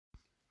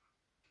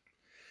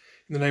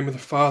In the name of the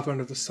Father, and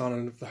of the Son,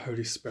 and of the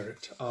Holy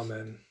Spirit.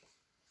 Amen.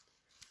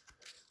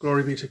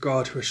 Glory be to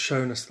God who has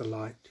shown us the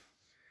light.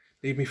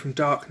 Lead me from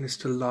darkness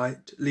to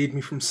light. Lead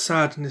me from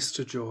sadness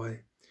to joy.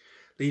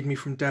 Lead me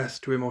from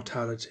death to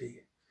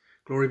immortality.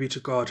 Glory be to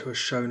God who has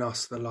shown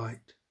us the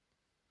light.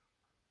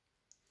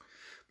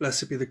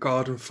 Blessed be the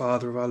God and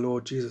Father of our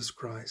Lord Jesus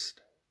Christ,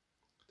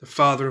 the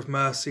Father of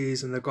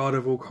mercies and the God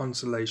of all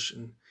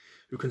consolation,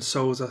 who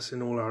consoles us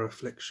in all our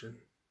affliction.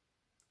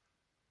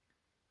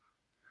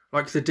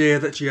 Like the deer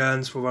that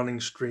yearns for running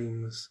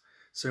streams,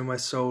 so my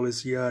soul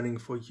is yearning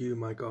for you,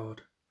 my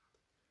God.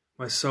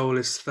 My soul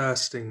is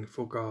thirsting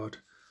for God,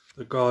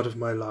 the God of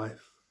my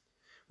life.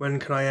 When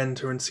can I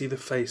enter and see the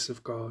face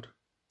of God?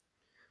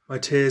 My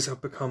tears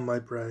have become my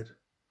bread,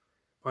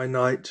 by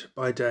night,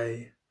 by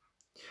day.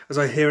 As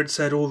I hear it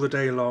said all the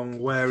day long,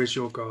 where is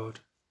your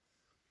God?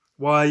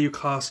 Why are you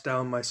cast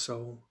down, my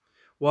soul?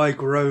 Why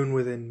groan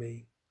within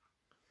me?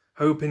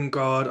 Hope in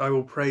God, I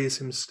will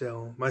praise him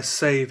still, my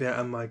Saviour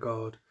and my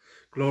God.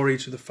 Glory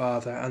to the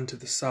Father, and to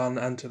the Son,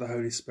 and to the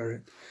Holy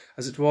Spirit,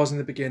 as it was in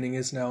the beginning,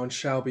 is now, and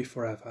shall be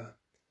forever.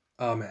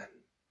 Amen.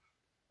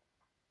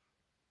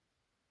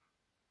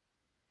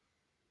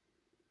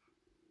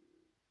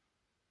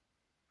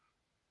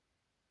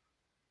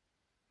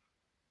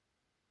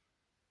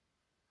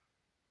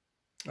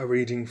 A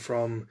reading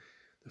from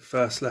the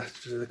first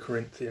letter to the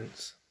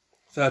Corinthians,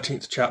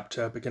 13th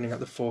chapter, beginning at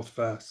the 4th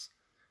verse.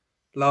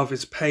 Love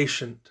is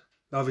patient,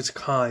 love is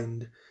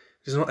kind.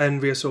 It is not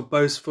envious or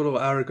boastful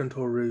or arrogant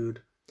or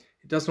rude.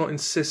 It does not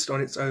insist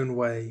on its own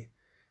way.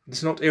 It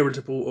is not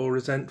irritable or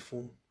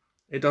resentful.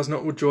 It does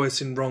not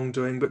rejoice in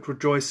wrongdoing, but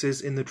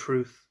rejoices in the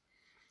truth.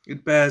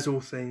 It bears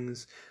all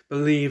things,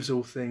 believes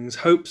all things,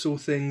 hopes all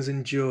things,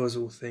 endures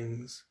all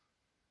things.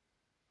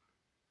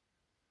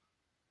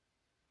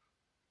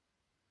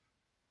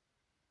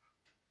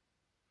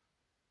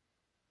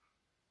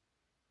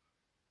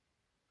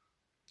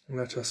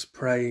 Let us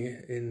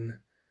pray in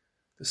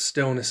the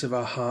stillness of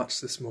our hearts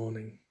this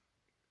morning.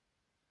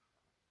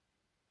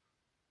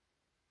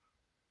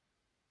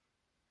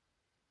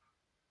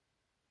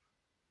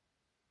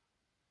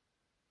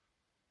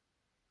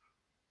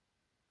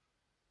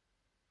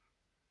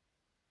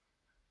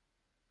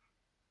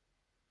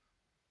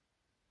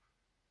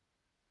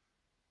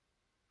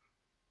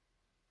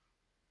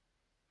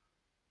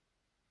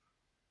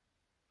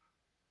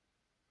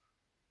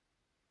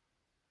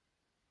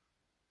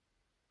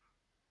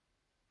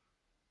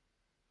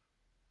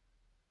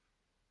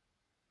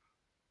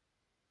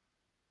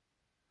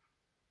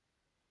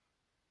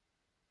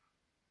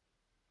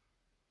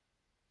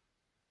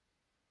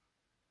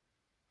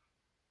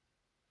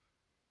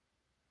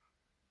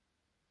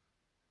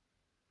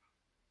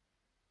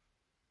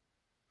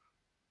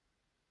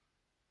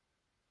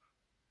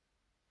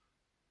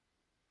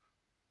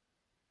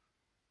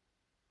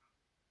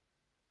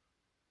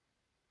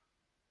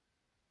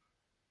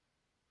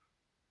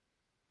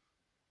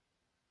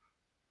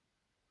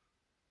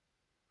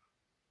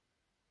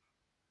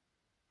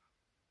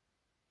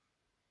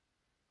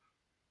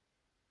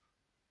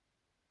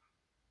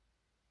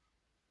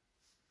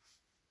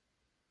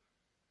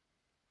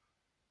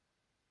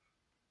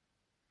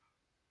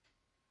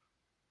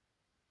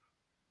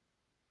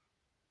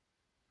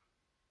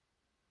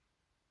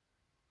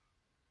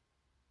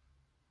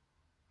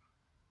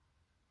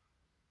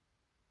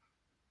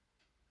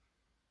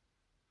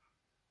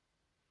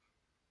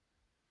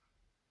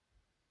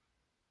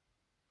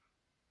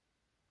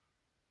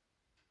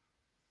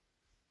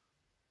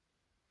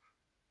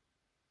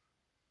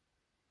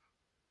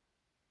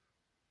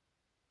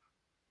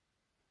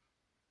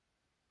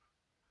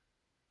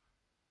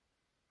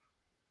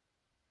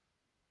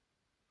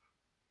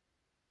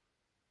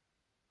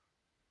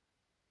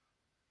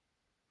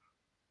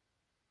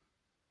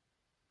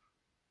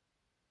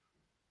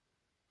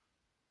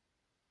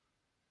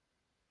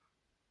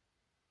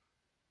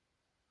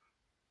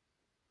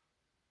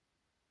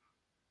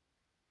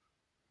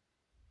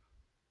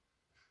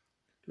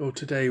 Lord,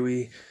 today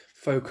we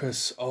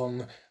focus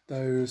on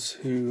those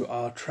who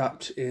are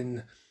trapped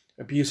in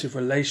abusive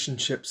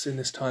relationships in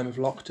this time of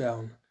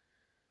lockdown,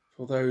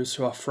 for those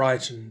who are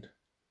frightened,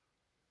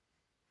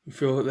 who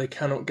feel that they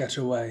cannot get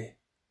away,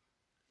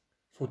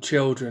 for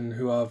children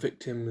who are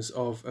victims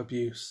of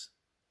abuse.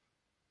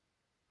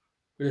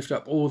 We lift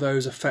up all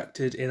those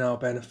affected in our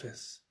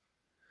benefice,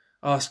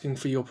 asking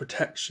for your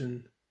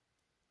protection,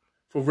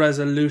 for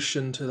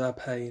resolution to their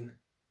pain.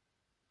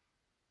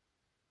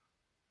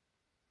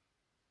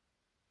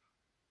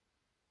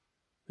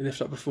 We lift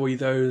up before you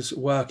those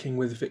working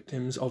with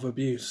victims of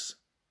abuse,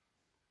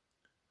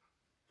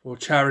 for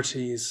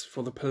charities,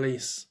 for the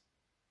police,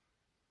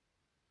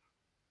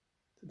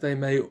 that they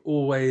may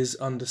always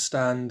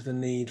understand the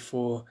need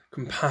for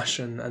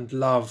compassion and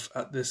love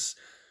at this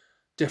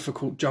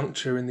difficult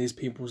juncture in these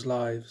people's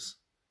lives.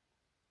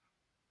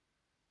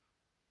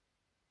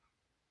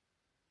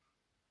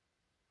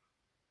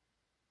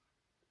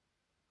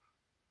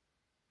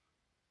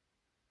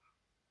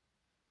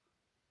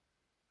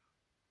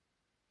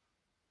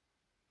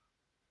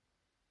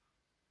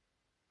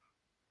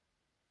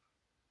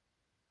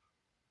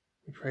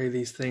 We pray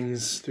these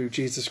things through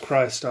Jesus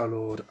Christ our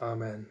Lord.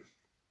 Amen.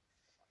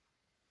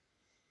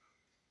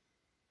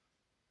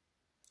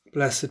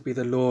 Blessed be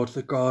the Lord,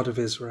 the God of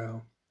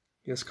Israel.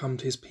 He has come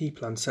to his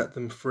people and set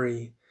them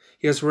free.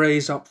 He has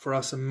raised up for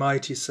us a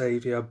mighty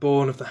Saviour,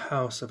 born of the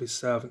house of his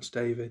servant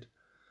David.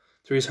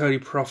 Through his holy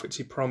prophets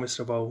he promised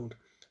of old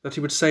that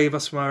he would save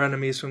us from our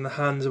enemies, from the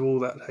hands of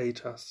all that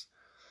hate us.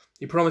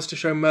 He promised to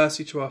show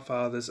mercy to our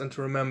fathers and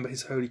to remember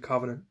his holy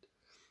covenant.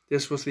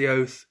 This was the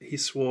oath he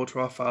swore to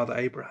our father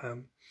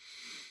Abraham,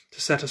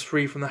 to set us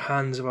free from the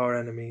hands of our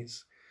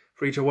enemies,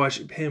 free to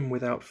worship him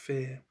without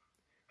fear,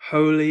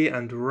 holy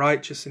and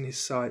righteous in his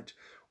sight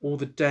all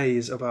the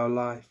days of our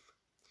life.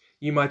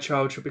 You, my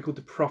child, shall be called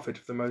the prophet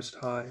of the Most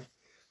High,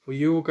 for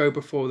you will go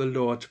before the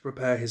Lord to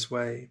prepare his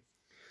way,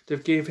 to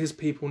give his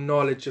people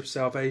knowledge of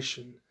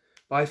salvation,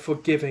 by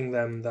forgiving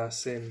them their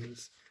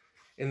sins.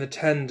 In the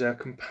tender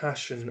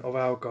compassion of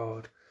our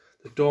God,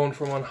 the dawn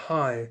from on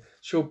high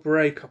shall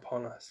break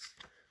upon us,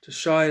 to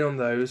shine on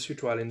those who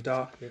dwell in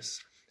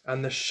darkness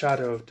and the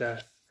shadow of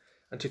death,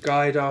 and to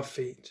guide our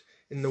feet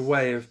in the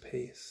way of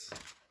peace.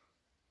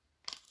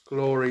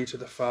 Glory to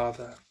the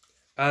Father,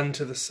 and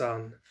to the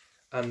Son,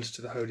 and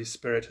to the Holy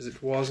Spirit, as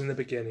it was in the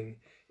beginning,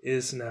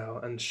 is now,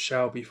 and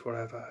shall be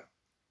forever.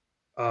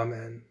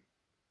 Amen.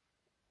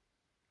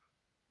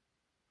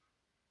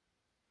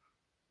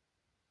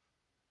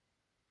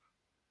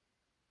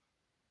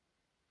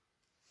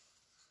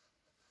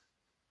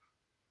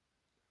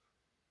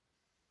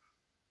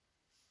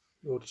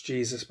 Lord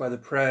Jesus, by the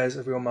prayers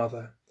of your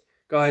mother,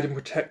 guide and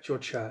protect your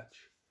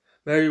church.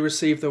 Mary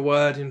received the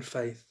word in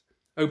faith.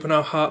 Open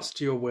our hearts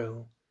to your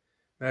will.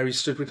 Mary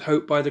stood with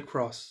hope by the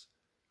cross.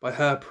 By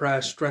her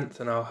prayer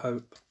strengthen our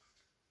hope.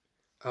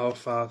 Our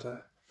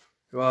Father,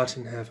 who art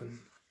in heaven,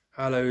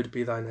 hallowed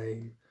be thy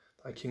name.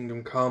 Thy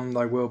kingdom come,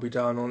 thy will be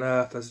done on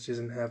earth as it is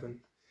in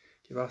heaven.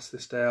 Give us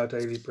this day our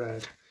daily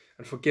bread,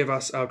 and forgive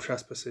us our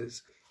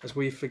trespasses, as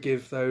we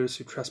forgive those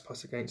who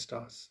trespass against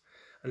us.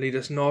 And lead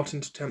us not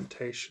into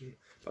temptation,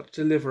 but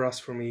deliver us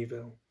from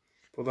evil.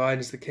 For thine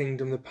is the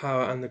kingdom, the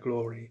power, and the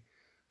glory,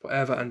 for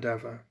ever and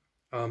ever.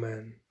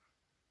 Amen.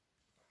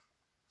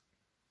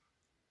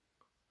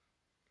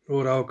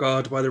 Lord our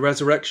God, by the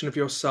resurrection of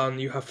your Son,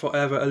 you have for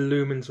ever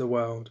illumined the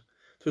world.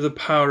 Through the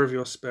power of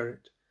your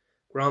Spirit,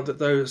 grant that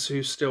those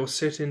who still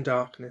sit in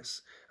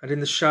darkness and in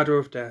the shadow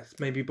of death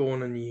may be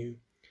born anew,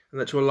 and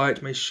that your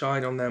light may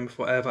shine on them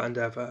for ever and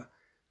ever.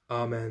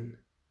 Amen.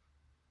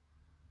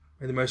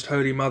 May the most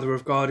holy Mother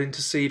of God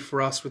intercede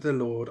for us with the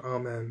Lord.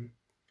 Amen.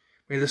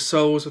 May the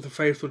souls of the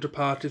faithful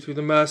departed through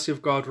the mercy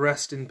of God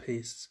rest in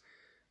peace.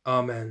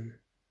 Amen.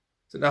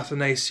 St.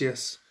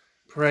 Athanasius,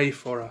 pray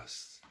for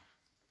us.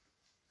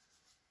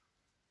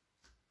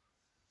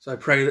 So I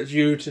pray that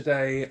you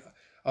today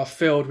are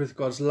filled with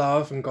God's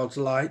love and God's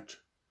light,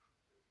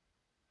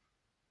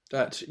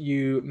 that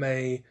you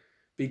may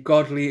be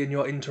godly in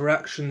your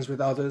interactions with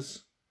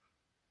others,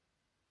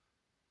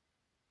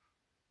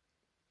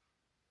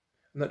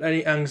 and that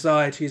any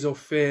anxieties or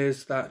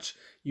fears that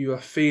you are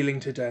feeling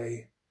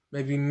today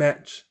may be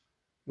met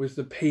with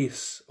the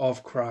peace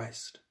of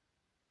Christ.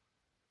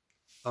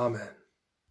 Amen.